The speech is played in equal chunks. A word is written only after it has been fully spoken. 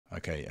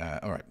Okay,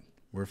 all right.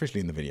 We're officially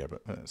in the video,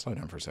 but slow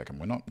down for a second.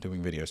 We're not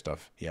doing video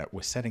stuff yet.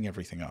 We're setting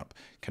everything up.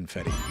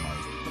 Confetti, my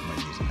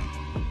username.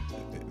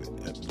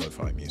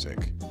 Lo-fi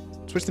music.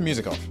 Switch the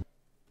music off.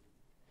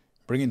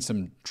 Bring in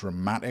some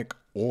dramatic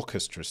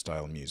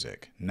orchestra-style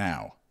music.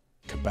 Now,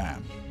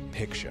 kabam,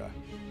 picture.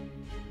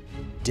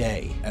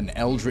 Day. An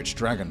eldritch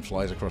dragon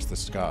flies across the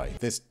sky.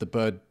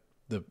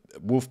 The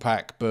wolf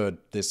pack bird,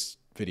 this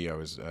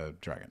video is a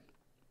dragon.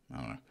 I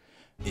don't know.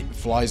 It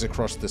flies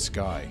across the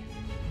sky.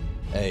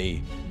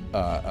 A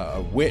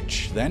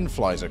witch then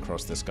flies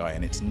across the sky,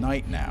 and it's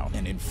night now.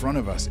 And in front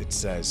of us, it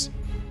says,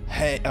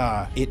 "Hey,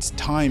 it's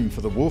time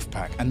for the wolf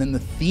pack." And then the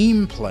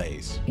theme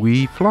plays.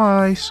 We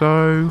fly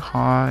so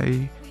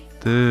high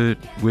that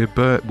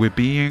we're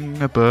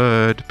being a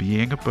bird.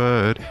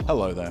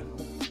 Hello there.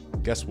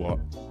 Guess what?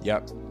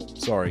 Yep.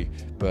 Sorry,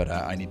 but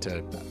I need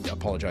to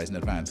apologize in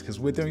advance because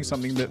we're doing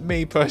something that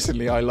me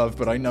personally I love,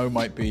 but I know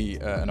might be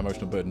an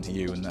emotional burden to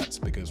you, and that's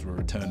because we're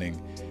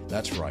returning.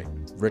 That's right,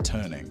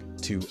 returning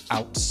to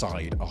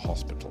outside a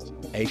hospital,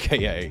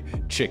 aka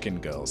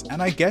Chicken Girls,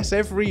 and I guess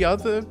every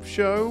other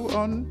show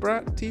on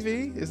Brat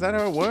TV. Is that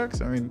how it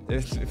works? I mean,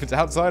 if it's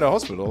outside a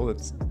hospital,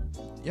 it's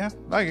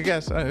I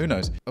guess who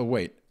knows? Oh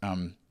wait,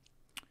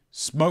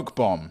 Smoke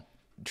Bomb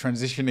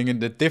transitioning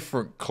into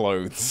different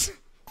clothes.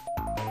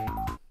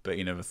 Bet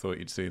you never thought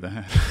you'd see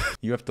that.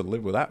 You have to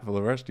live with that for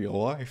the rest of your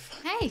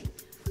life. Hey.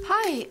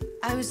 Hi.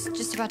 I was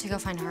just about to go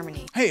find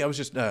Harmony. Hey, I was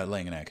just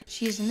laying an egg.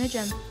 She's in the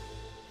gym.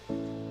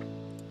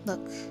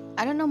 Look,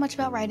 I don't know much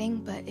about writing,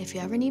 but if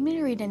you ever need me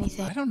to read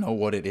anything... I don't know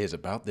what it is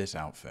about this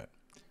outfit,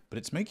 but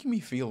it's making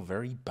me feel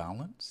very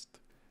balanced.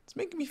 It's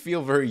making me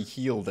feel very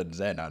healed and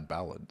zen and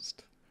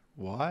balanced.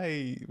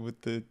 Why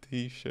would the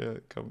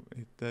t-shirt come?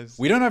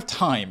 We don't have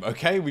time,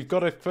 okay? We've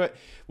got to...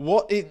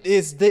 What it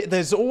is...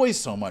 There's always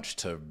so much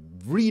to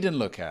read and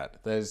look at.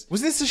 Was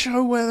this a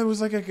show where there was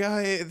like a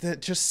guy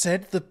that just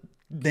said the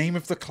name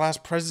of the class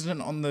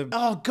president on the...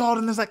 Oh god,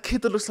 and there's that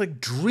kid that looks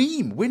like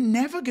Dream. We're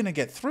never gonna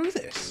get through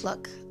this.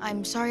 Look,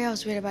 I'm sorry I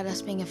was weird about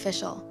us being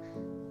official.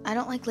 I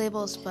don't like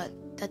labels, but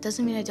that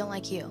doesn't mean I don't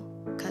like you.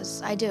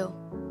 Because I do.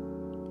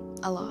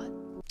 A lot.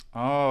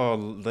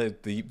 Oh,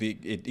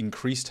 it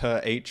increased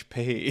her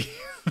HP.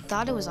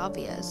 Thought it was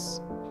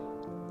obvious.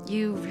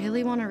 You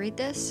really want to read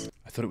this?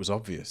 I thought it was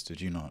obvious,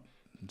 did you not?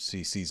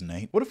 See season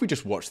 8? What if we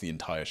just watched the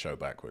entire show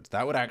backwards?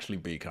 That would actually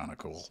be kind of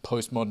cool.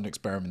 Postmodern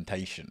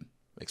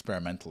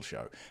experimental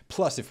show.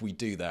 Plus, if we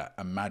do that,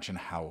 imagine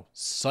how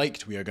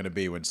psyched we are going to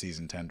be when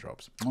season 10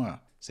 drops.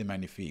 Mwah, c'est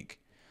magnifique.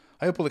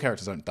 I hope all the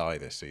characters don't die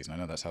this season. I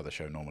know that's how the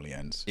show normally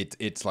ends.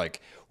 It's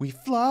like, we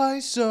fly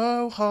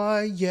so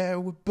high, yeah,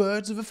 we're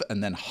birds of a...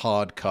 And then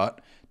hard cut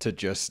to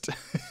just...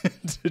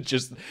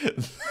 just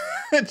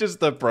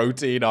the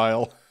protein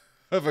aisle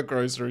of a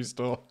grocery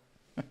store.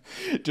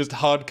 Just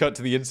hard cut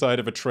to the inside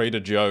of a Trader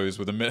Joe's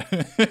with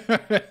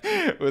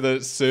a with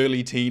a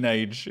surly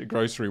teenage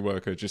grocery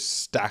worker just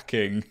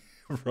stacking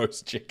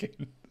roast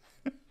chicken.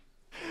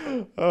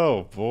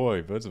 Oh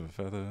boy, birds of a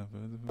feather.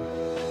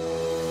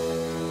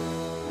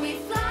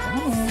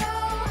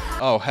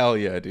 Oh hell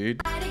yeah,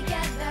 dude.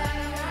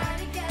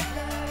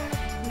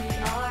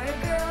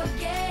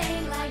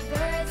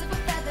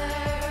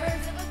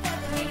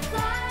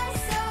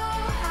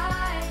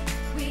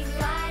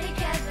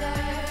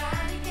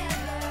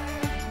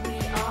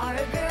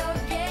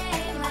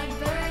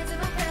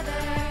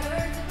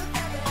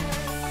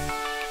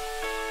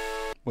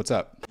 What's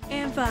up?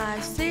 And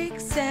 5,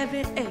 6,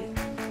 7, 8.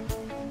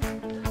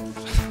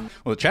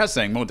 Well, the chat's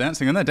saying more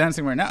dancing, and they're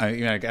dancing right now.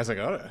 I guess I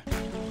got it.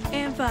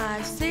 And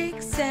 5,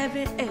 6,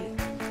 7, 8.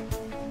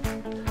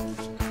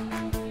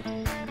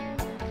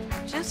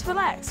 Just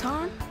relax,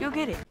 huh? You'll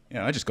get it.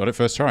 Yeah, I just got it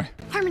first try.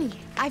 Harmony,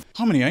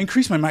 Harmony, I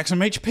increased my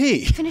maximum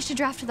HP. finished a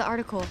draft of the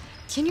article.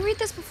 Can you read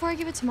this before I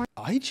give it to Mark?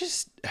 I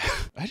just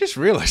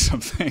realized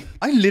something.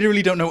 I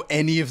literally don't know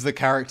any of the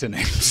character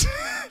names.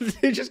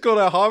 They just called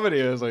her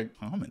Harmony. I was like,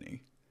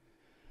 Harmony?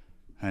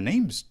 Her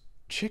name's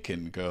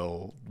Chicken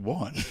Girl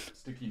 1.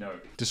 Sticky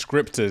note.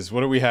 Descriptors.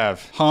 What do we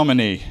have?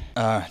 Harmony.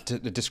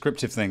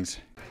 Descriptive things.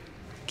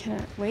 Can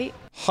I wait?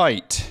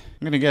 Height.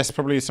 I'm gonna guess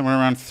probably somewhere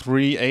around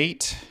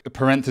 3'8".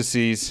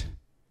 Parentheses.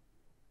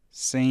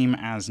 Same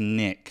as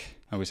Nick.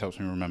 Always helps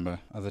me remember.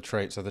 Other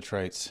traits.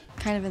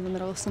 Kind of in the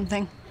middle of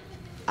something.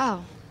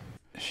 Oh.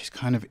 She's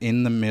kind of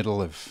in the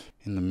middle of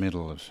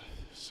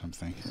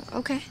something.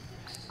 Okay.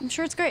 I'm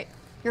sure it's great.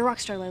 You're a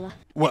rock star, Layla.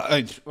 Well,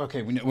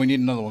 okay, we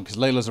need another one because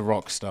Layla's a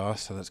rock star,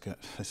 so that's good.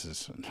 This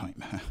is a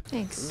nightmare.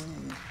 Thanks.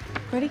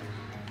 Ready?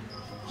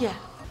 Yeah.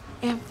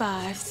 And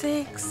 5,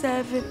 6,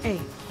 7,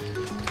 8.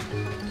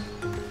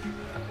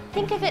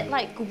 Think of it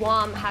like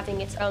Guam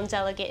having its own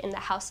delegate in the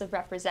House of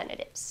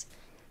Representatives.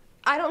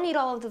 I don't need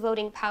all of the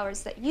voting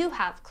powers that you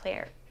have,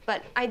 Claire,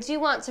 but I do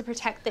want to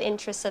protect the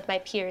interests of my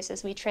peers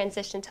as we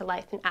transition to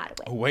life in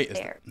Attaway. Oh, wait.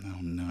 There. Oh,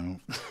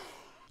 no.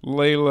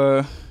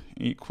 Layla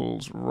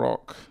equals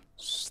rock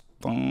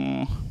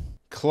star.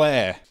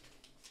 Claire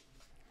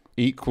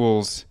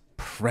equals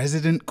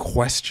president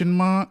question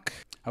mark.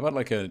 How about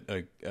like a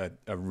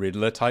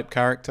Riddler type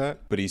character,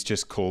 but he's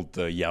just called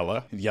the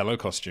yellow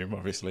costume,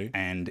 obviously.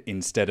 And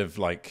instead of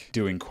like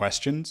doing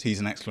questions,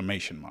 he's an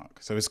exclamation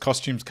mark. So his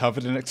costume's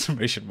covered in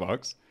exclamation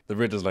marks. The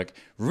Riddler's like,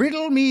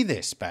 riddle me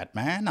this,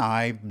 Batman.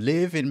 I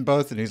live in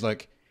both. And he's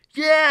like,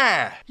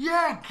 yeah,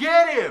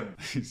 get him.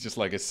 He's just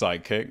like a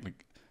sidekick.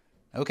 Like,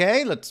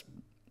 okay,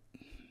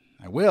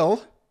 I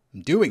will.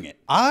 I'm doing it.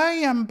 I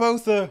am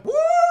both a...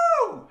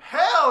 Woo!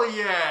 Hell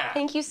yeah!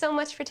 Thank you so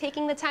much for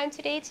taking the time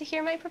today to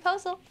hear my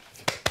proposal.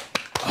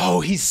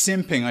 Oh, he's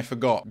simping. I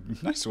forgot.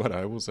 Nice sweater,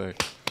 I will say.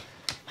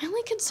 My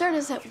only concern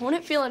is that won't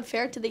it feel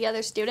unfair to the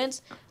other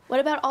students? What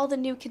about all the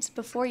new kids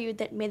before you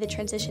that made the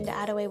transition to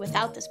Attaway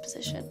without this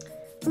position?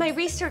 My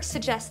research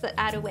suggests that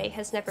Attaway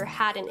has never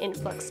had an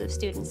influx of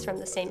students from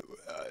the same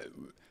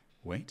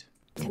Wait.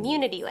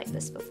 community like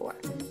this before.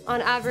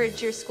 On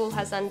average, your school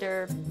has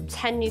under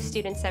 10 new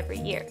students every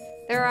year.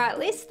 There are at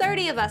least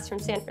 30 of us from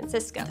San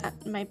Francisco.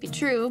 That might be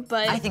true,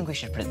 but... I think we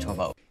should put it to a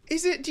vote.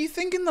 Do you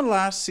think in the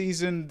last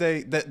season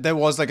there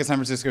was like a San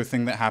Francisco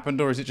thing that happened,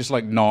 or is it just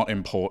like not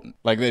important?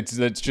 Like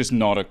it's just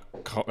not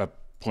a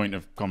point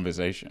of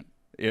conversation?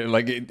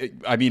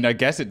 I mean, I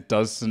guess it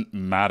doesn't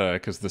matter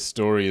because the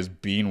story has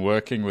been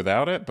working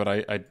without it, but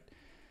I'd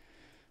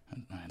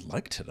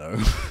like to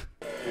know.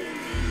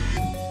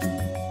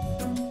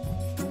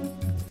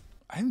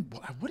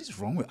 What is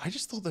wrong with... I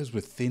just thought those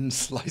were thin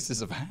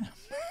slices of ham.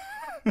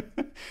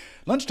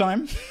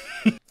 Lunchtime.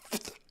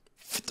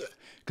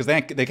 Because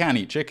they can't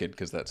eat chicken,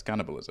 because that's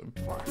cannibalism.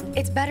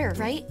 It's better,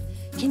 right?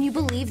 Can you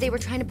believe they were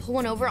trying to pull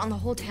one over on the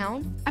whole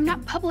town? I'm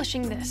not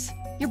publishing this.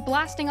 You're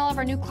blasting all of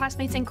our new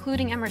classmates,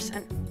 including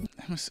Emerson.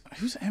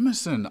 Who's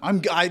Emerson?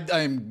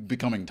 I'm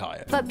becoming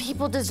tired. But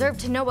people deserve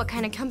to know what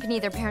kind of company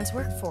their parents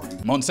work for.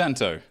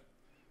 Monsanto.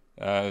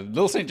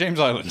 Little St. James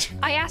Island.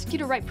 I asked you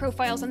to write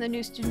profiles on the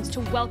new students to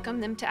welcome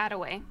them to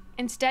Attaway.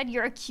 Instead,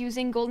 you're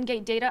accusing Golden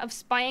Gate Data of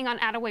spying on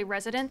Attaway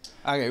residents.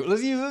 Okay,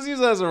 let's use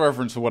that as a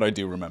reference for what I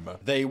do remember.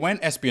 They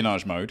went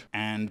espionage mode,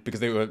 and because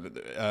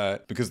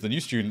the new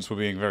students were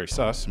being very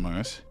sus among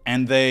us,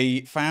 and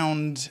they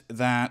found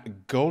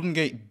that Golden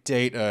Gate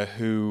Data,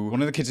 who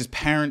one of the kids'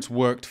 parents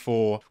worked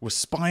for, was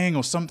spying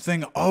or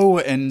something. Oh,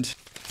 and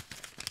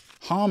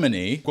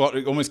Harmony got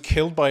almost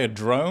killed by a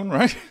drone,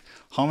 right?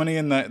 Harmony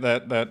and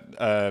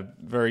that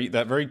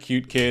very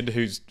cute kid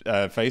whose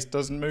face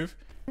doesn't move.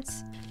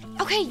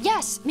 Okay,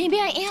 yes, maybe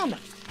I am.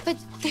 But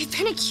they've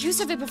been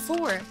accused of it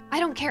before. I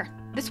don't care.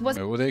 This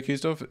wasn't... What were they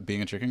accused of?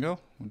 Being a chicken girl?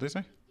 What did they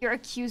say? You're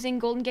accusing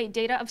Golden Gate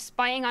Data of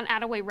spying on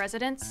Attaway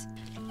residents.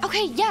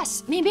 Okay,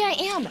 yes, maybe I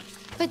am.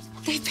 But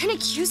they've been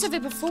accused of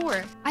it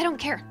before. I don't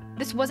care.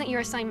 This wasn't your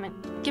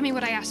assignment. Give me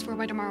what I asked for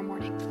by tomorrow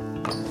morning.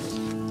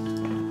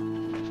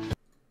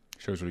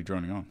 Shows really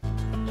droning on.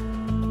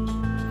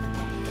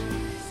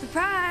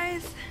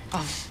 Surprise!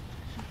 Oh,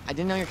 I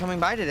didn't know you're coming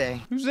by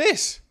today. Who's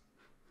this?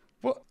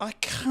 What? I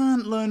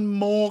can't learn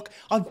more.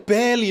 I've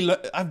barely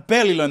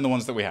learned the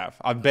ones that we have.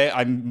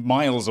 I'm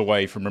miles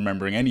away from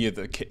remembering any of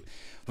the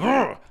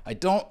I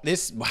don't.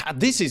 This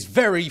is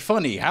very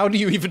funny. How do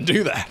you even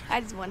do that?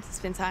 I just wanted to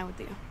spend time with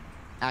you.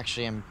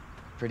 Actually, I'm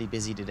pretty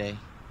busy today.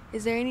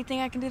 Is there anything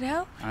I can do to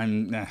help?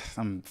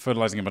 I'm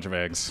fertilizing a bunch of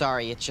eggs.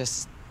 Sorry, it's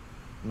just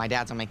my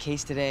dad's on my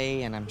case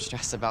today, and I'm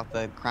stressed about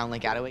the Crown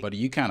Lake Attaway. But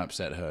you can't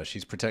upset her.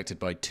 She's protected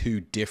by 2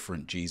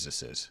 different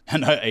Jesuses.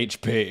 And her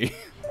HP.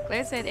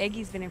 Claire said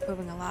Eggy's been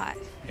improving a lot.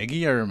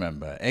 Eggy, I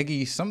remember.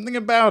 Eggy, something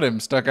about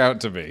him stuck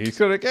out to me. He's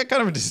got a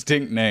kind of a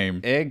distinct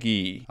name.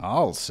 Eggy.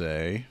 I'll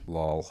say.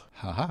 Lol.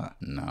 Haha.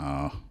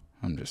 No.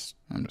 I'm just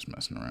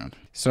messing around.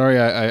 Sorry,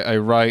 I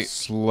write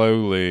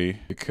slowly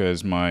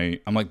because I'm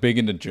like big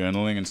into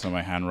journaling, and so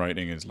my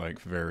handwriting is like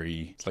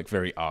very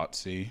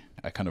artsy.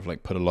 I kind of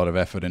like put a lot of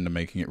effort into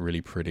making it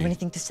really pretty.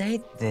 Anything to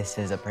say? This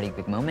is a pretty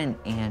big moment,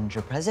 and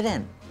you're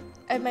president.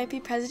 I might be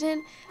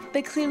president,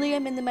 but clearly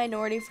I'm in the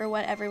minority for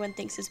what everyone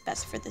thinks is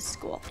best for this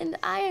school. And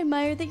I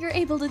admire that you're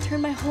able to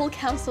turn my whole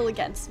council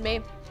against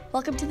me.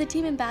 Welcome to the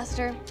team,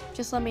 Ambassador.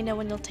 Just let me know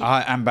when you'll take...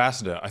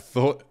 Ambassador.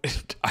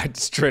 I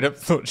straight up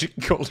thought she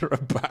called her a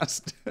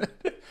bastard.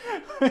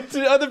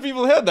 Other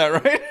people heard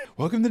that, right?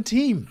 Welcome to the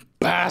team,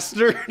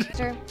 bastard.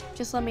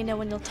 Just let me know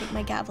when you'll take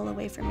my gavel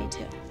away from me,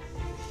 too.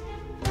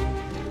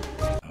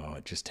 Oh,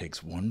 it just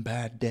takes one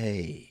bad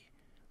day.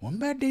 One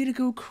bad day to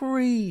go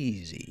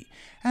crazy.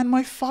 And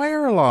my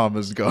fire alarm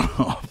has gone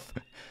off.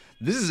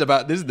 This is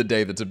the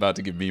day that's about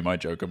to give me my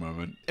Joker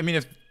moment. I mean,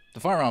 if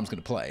the fire alarm's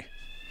gonna play.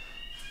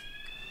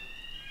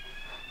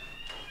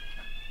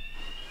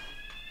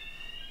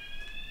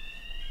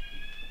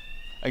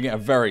 Again, a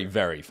very,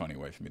 very funny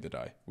way for me to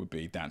die would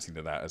be dancing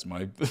to that as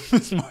my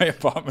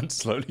apartment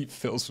slowly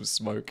fills with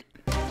smoke.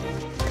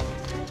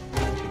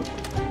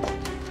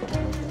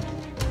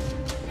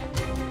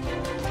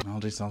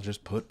 I'll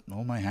just put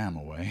all my ham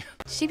away.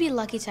 She'd be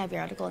lucky to have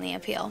your article in the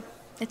Appeal.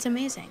 It's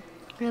amazing.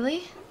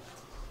 Really?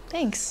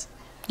 Thanks.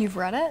 You've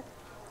read it?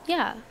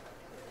 Yeah.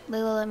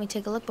 Layla let me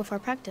take a look before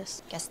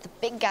practice. Guess the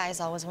big guys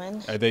always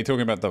win. Are they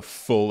talking about the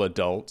full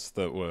adults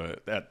that were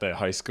at their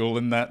high school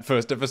in that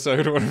first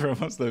episode or whatever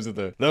it was? Those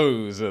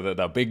are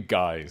the big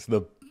guys,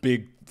 the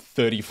big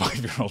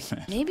 35-year-old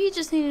man. Maybe you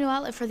just need a new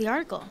outlet for the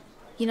article.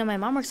 You know, my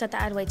mom works at the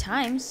Attaway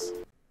Times.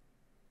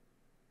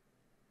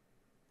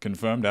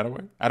 Confirmed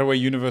Attaway? Attaway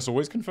Universe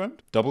always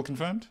confirmed? Double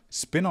confirmed?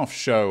 Spin-off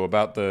show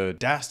about the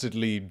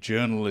dastardly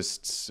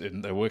journalists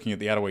they're working at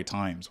the Attaway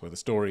Times, where the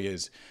story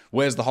is,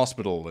 where's the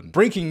hospital? And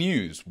breaking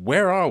news,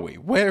 where are we?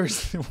 Where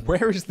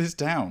is this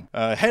town?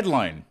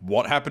 Headline,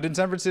 what happened in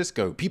San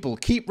Francisco? People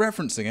keep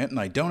referencing it and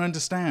I don't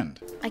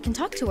understand. I can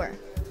talk to her.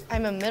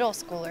 I'm a middle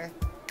schooler.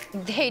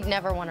 They'd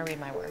never want to read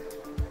my work.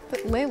 But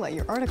Layla,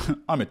 your article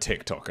I'm a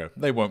TikToker.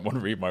 They won't want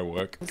to read my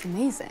work. is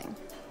amazing.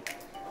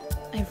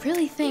 I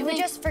really think... Can we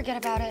just forget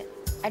about it?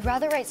 I'd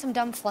rather write some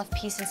dumb fluff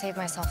piece and save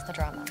myself the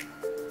drama.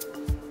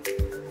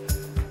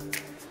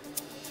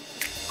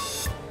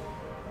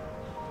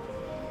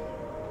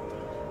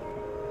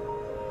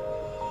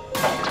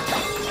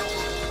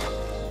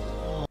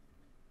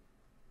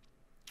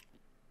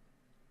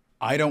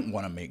 I don't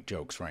want to make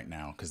jokes right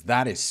now, because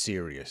that is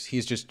serious.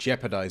 He's just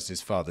jeopardized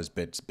his father's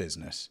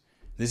business.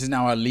 This is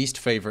now our least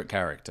favorite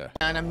character.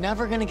 And I'm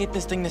never gonna get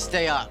this thing to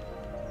stay up.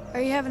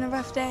 Are you having a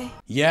rough day?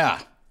 Yeah.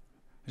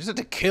 I just had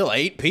to kill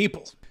 8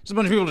 people. Just a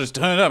bunch of people just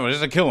turned up. I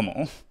just had to kill them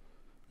all. I'm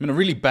in a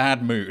really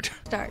bad mood.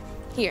 Start.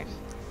 Here.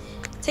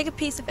 Take a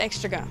piece of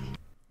extra gum.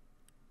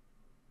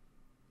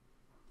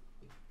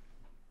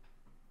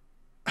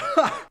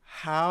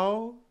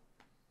 How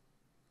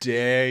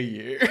dare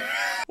you?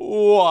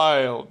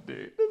 Wild,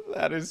 dude.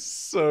 That is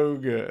so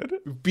good.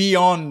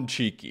 Beyond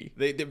cheeky.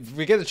 They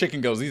forget the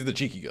chicken girls. These are the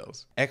cheeky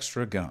girls.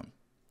 Extra gum.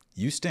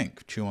 You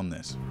stink. Chew on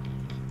this.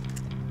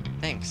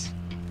 Thanks.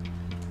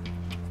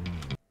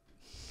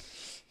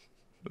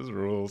 Those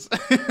rules.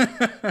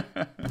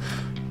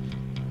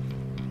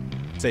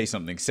 Say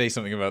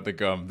something about the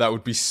gum. That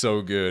would be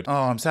so good. Oh,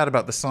 I'm sad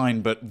about the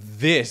sign, but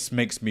this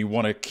makes me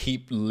want to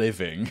keep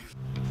living.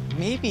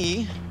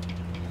 Maybe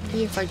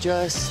if I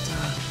just...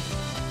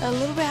 A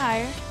little bit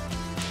higher.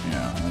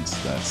 Yeah,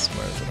 that's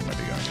where I thought I might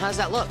be going. How's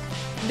that look?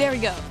 There we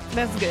go.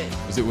 That's good.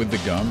 Was it with the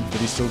gum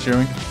that he's still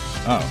chewing?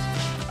 Oh.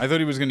 I thought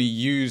he was going to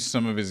use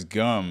some of his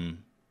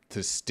gum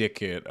to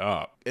stick it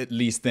up. At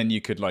least then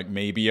you could like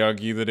maybe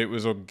argue that it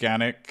was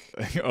organic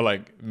or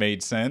like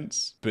made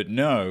sense. But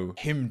no,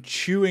 him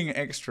chewing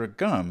extra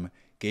gum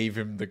gave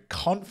him the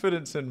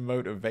confidence and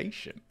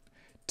motivation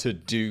to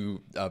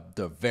do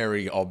the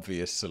very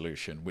obvious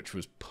solution, which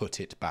was put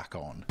it back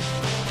on.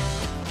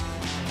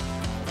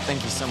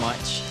 Thank you so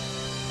much.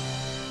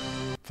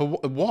 For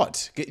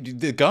what?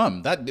 The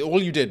gum. That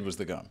all you did was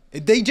the gum.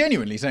 They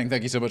genuinely saying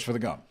thank you so much for the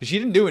gum. She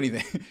didn't do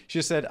anything. She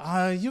just said,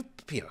 you'll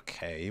be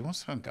okay. You want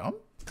some gum?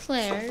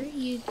 Claire,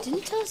 you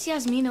didn't tell us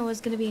Yasmina was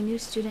going to be a new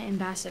student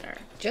ambassador.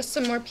 Just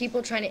some more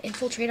people trying to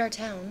infiltrate our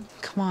town.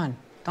 Come on,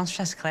 don't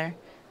stress, Claire.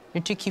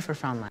 You're too cute for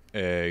Frontline.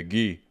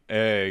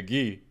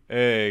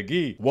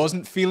 Eggy.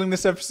 Wasn't feeling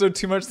this episode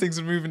too much. Things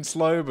are moving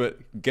slow, but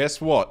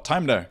guess what?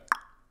 Time to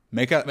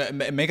make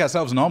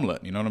ourselves an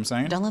omelet. You know what I'm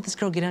saying? Don't let this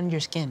girl get under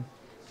your skin.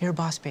 You're a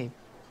boss, babe.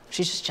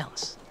 She's just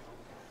jealous.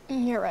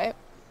 You're right.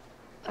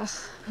 Ugh.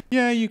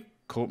 Yeah, you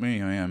caught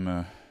me. I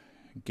am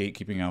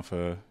gatekeeping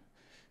alpha,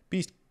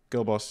 beast,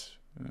 girl boss,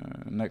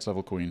 next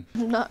level queen.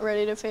 I'm not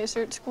ready to face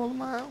her at school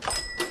tomorrow.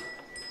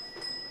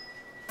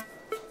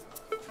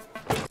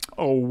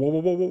 Oh,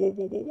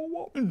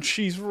 whoa. And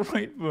she's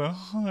right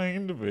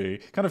behind me.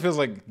 Kind of feels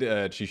like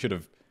she should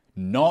have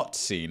not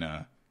seen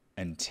her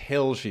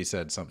until she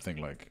said something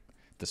like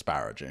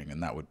disparaging,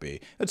 and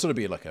that'd sort of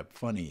be like a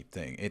funny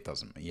thing. It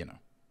doesn't, you know,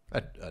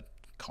 a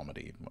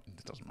comedy,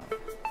 it doesn't matter.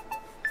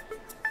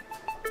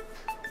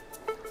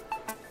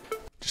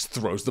 Just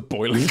throws the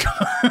boiling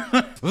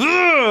gun.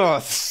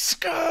 Ugh,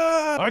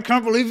 Scott! I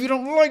can't believe you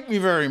don't like me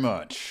very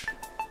much.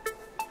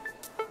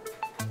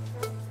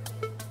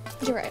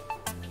 You're right.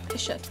 I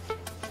should.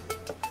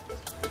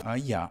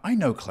 Yeah, I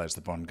know Claire's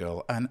the Bond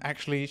girl, and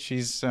actually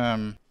she's,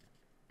 the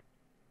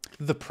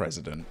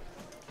president.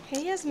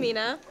 Hey,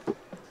 Yasmina.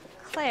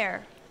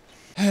 Claire.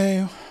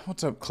 Hey,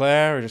 what's up,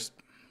 Claire? I just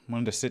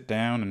wanted to sit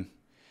down and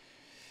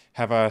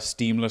have our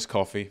steamless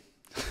coffee.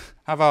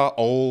 Have our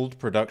old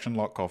production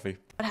lot coffee.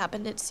 What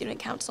happened at student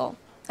council?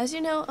 As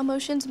you know,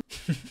 emotions...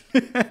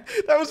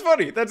 That was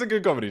funny. That's a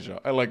good comedy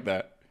shot. I like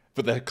that.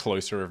 But they're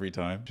closer every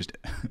time. Just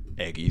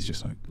Eggy's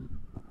just like,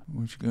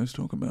 what you guys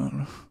talking about?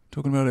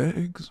 Talking about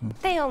eggs?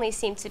 They only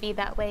seem to be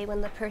that way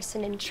when the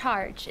person in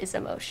charge is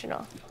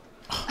emotional.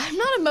 I'm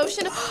not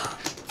emotional.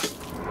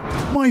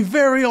 My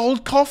very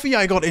old coffee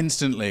I got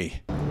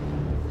instantly.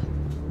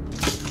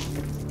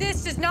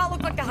 This does not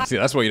look like the high. See,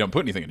 that's why you don't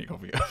put anything in your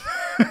coffee.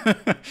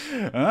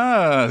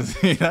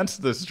 See, that's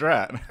the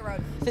strat.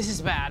 This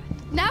is bad.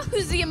 Now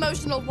who's the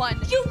emotional one?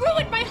 You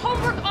ruined my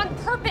homework on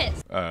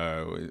purpose!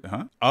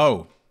 Huh?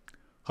 Oh.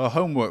 Her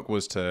homework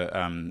was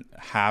to,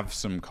 have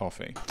some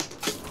coffee.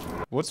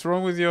 What's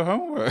wrong with your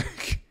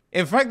homework?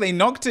 In fact, they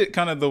knocked it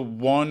kind of the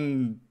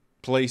one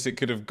place it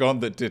could have gone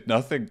that did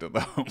nothing to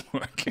the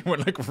homework. It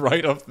went like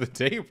right off the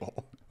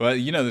table. Well,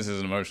 you know this is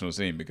an emotional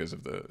scene because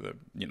of the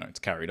you know, it's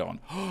carried on.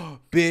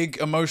 Big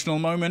emotional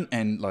moment,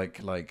 and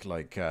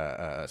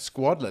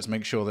squad, let's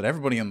make sure that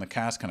everybody on the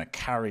cast kind of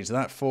carries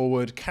that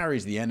forward,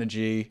 carries the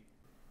energy.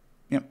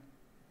 Yep,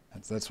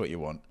 that's what you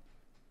want.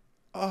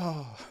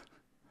 Oh,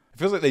 it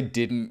feels like they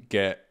didn't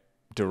get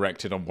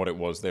directed on what it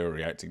was they were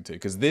reacting to,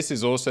 because this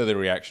is also the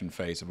reaction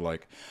phase of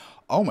like,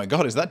 oh my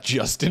god, is that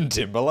Justin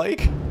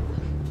Timberlake?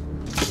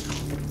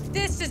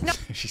 This is not.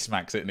 She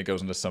smacks it and it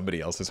goes into somebody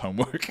else's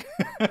homework.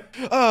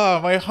 Ah,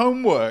 my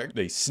homework.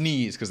 They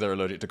sneeze because they're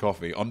allergic to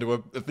coffee onto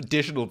an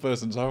additional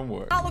person's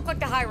homework. I'll look like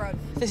the high road.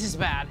 This is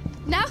bad.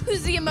 Now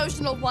who's the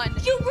emotional one?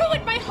 You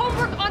ruined my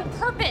homework on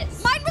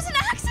purpose! Mine was an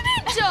accident!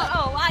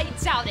 Oh, I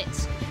doubt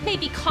it.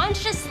 Maybe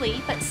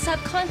consciously, but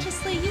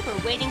subconsciously, you were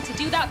waiting to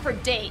do that for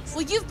days.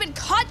 Well, you've been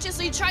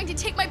consciously trying to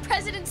take my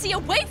presidency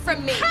away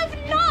from me. Have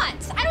not!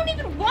 I don't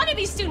even want to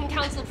be student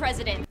council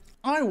president.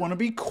 I want to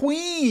be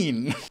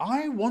queen.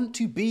 I want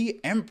to be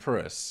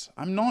empress.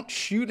 I'm not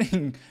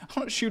shooting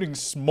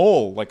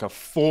small like a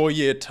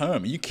 4-year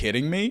term. Are you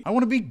kidding me? I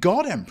want to be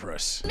god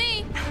empress.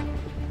 Me.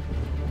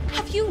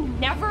 Have you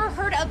never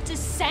heard of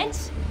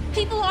dissent?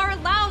 People are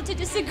allowed to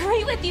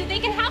disagree with you. They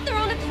can have their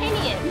own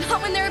opinion.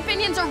 Not when their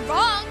opinions are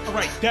wrong. All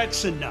right,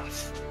 that's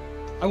enough.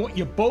 I want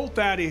you both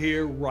out of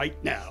here right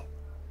now.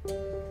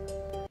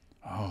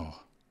 Oh,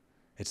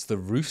 it's the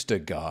rooster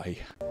guy.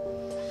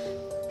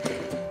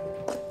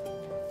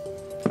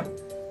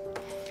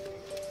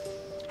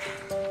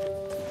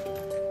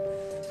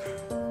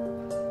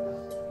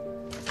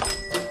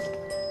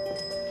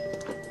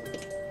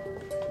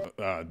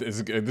 This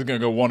is going to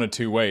go one or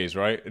two ways,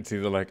 right? It's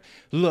either like,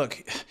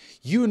 look,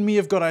 you and me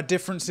have got our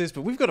differences,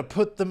 but we've got to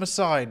put them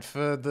aside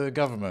for the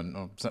government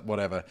or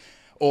whatever.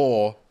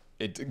 Or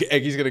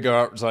Eggy's going to go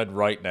outside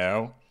right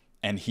now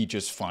and he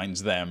just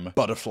finds them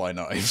butterfly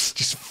knives,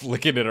 just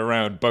flicking it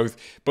around, both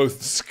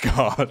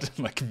scarred,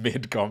 like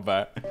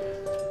mid-combat.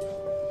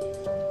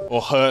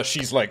 Or her,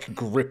 she's like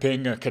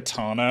gripping a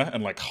katana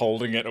and like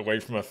holding it away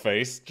from her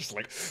face, just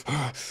like...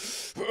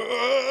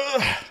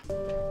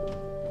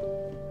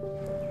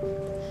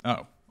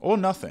 Oh, or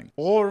nothing.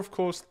 Or, of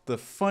course, the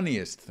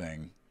funniest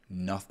thing,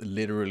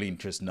 literally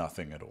just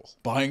nothing at all.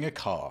 Buying a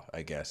car,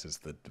 I guess, is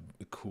the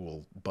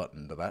cool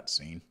button to that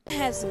scene. It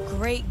has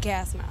great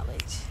gas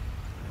mileage.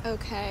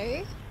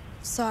 Okay.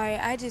 Sorry,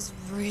 I just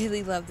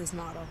really love this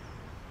model.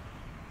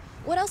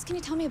 What else can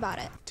you tell me about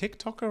it?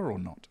 TikToker or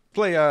not?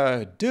 Play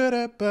a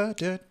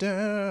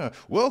da-da-ba-da-da.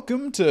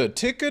 Welcome to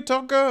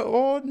TikToker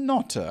or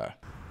Notter.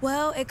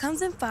 Well, it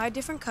comes in 5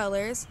 different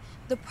colors.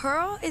 The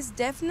pearl is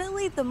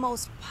definitely the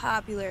most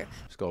popular.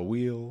 It's got a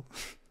wheel.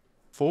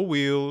 4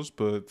 wheels,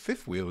 but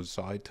 5th wheel is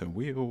side to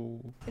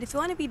wheel. But if you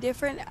want to be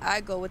different,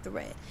 I go with the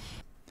red.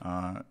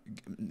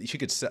 She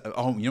could sell,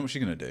 oh, you know what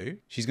she's going to do?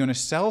 She's going to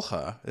sell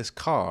her this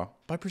car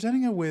by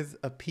presenting her with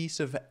a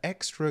piece of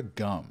extra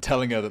gum.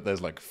 Telling her that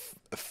there's like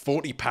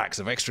 40 packs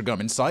of extra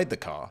gum inside the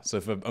car. So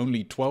for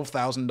only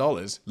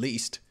 $12,000,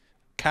 least,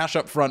 cash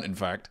up front, in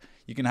fact,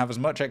 you can have as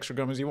much extra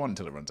gum as you want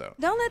until it runs out.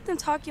 Don't let them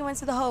talk you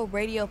into the whole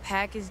radio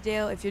package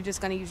deal if you're just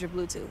going to use your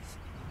Bluetooth.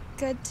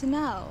 Good to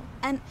know.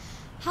 And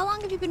how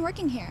long have you been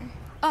working here?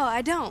 Oh,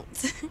 I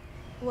don't.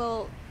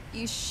 Well,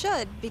 you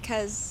should,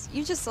 because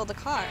you just sold a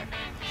car.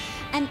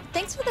 And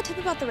thanks for the tip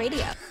about the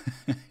radio.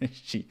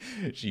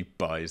 she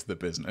buys the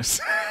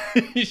business.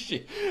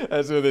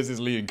 That's where this is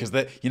leading, because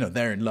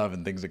they're in love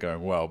and things are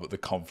going well, but the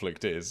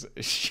conflict is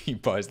she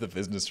buys the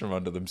business from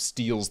under them,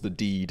 steals the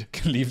deed,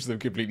 leaves them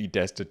completely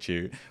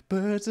destitute.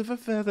 Birds of a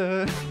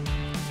feather.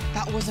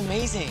 That was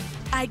amazing.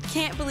 I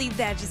can't believe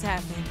that just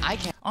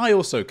happened. I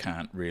also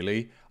can't,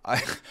 really.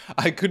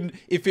 I couldn't,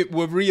 if it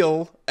were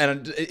real,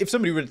 and if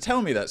somebody were to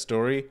tell me that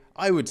story,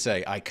 I would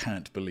say, I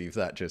can't believe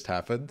that just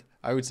happened.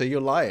 I would say you're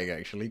lying,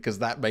 actually, because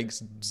that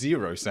makes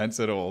 0 sense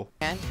at all.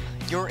 And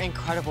you're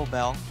incredible,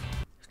 Belle.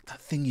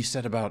 That thing you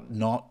said about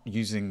not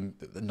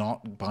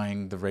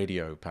buying the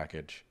radio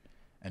package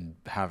and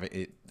have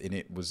it in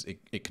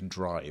it can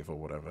drive or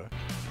whatever.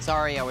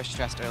 Sorry, I was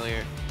stressed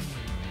earlier.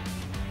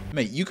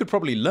 Mate, you could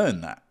probably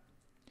learn that.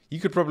 You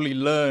could probably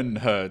learn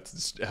her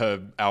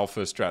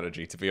alpha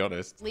strategy, to be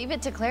honest. Leave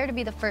it to Claire to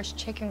be the first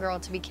chicken girl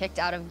to be kicked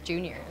out of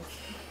juniors.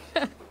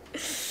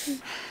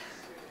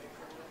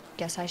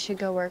 Guess I should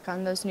go work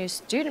on those new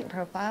student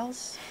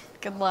profiles.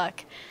 Good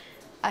luck.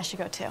 I should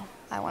go too.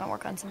 I want to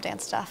work on some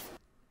dance stuff.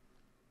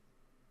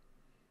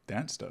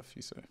 Dance stuff,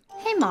 you say?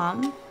 Hey,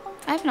 Mom.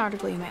 I have an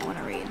article you might want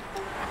to read.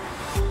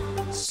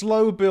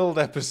 Slow build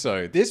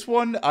episode. This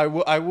one, I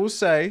will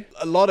say,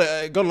 got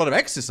a lot of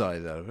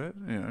exercise out of it.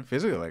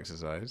 Physical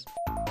exercise.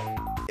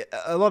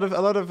 A lot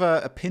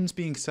of pins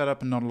being set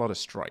up and not a lot of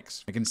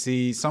strikes. I can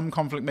see some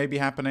conflict may be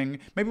happening.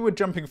 Maybe we're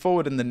jumping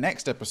forward, and the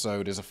next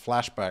episode is a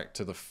flashback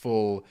to the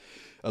full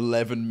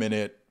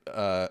 11-minute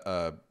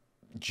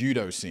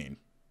judo scene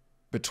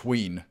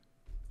between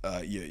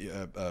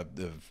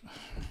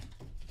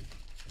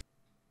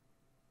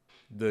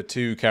the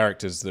two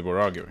characters that were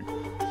arguing.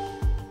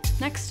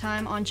 Next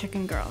time on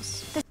Chicken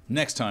Girls.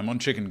 Next time on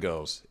Chicken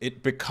Girls,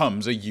 it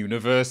becomes a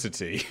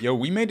university. Yo,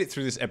 we made it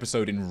through this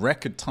episode in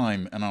record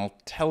time, and I'll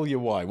tell you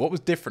why. What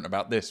was different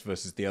about this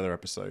versus the other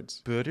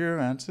episodes? Put your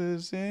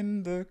answers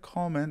in the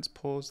comments.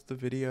 Pause the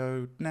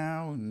video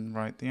now and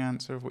write the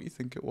answer of what you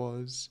think it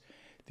was.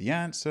 The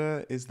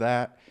answer is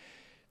that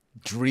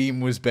Dream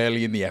was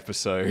barely in the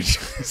episode,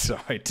 so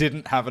I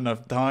didn't have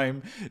enough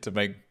time to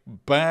make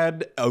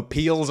bad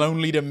appeals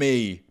only to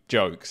me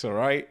jokes, all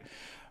right?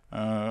 All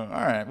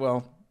right,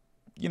 well,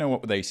 you know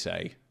what they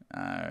say.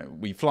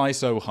 We fly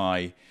so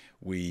high,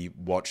 we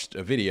watched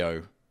a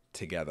video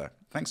together.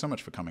 Thanks so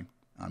much for coming.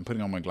 I'm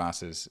putting on my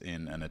glasses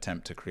in an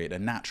attempt to create a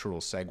natural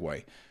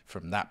segue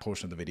from that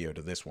portion of the video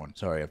to this one.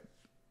 Sorry, I've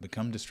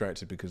become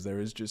distracted because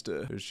there's just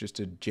a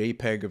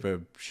JPEG of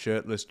a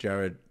shirtless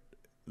Jared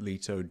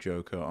Leto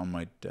Joker on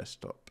my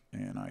desktop,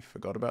 and I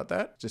forgot about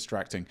that.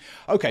 Distracting.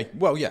 Okay,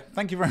 well, yeah,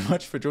 thank you very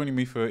much for joining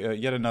me for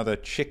yet another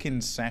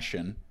chicken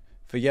session.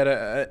 For yet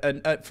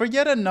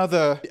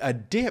another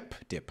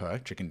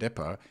chicken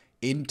dipper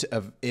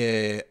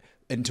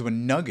into a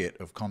nugget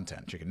of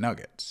content, chicken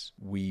nuggets.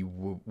 We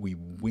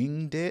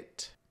winged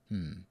it,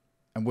 and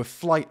we're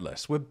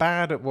flightless. We're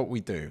bad at what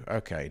we do.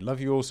 Okay,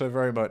 love you all so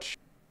very much.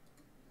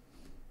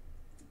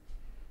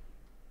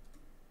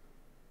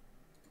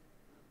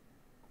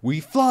 We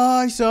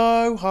fly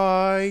so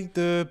high,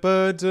 the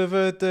birds of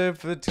a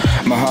different...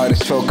 My heart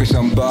is focused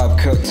on bob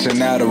cuts and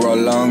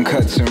Adderall, long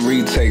cuts and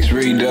retakes.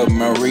 Read up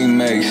my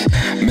remakes.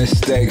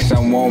 Mistakes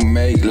I won't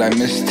make, like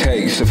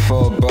mistakes. A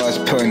full boss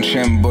punch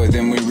in, but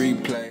then we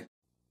replay.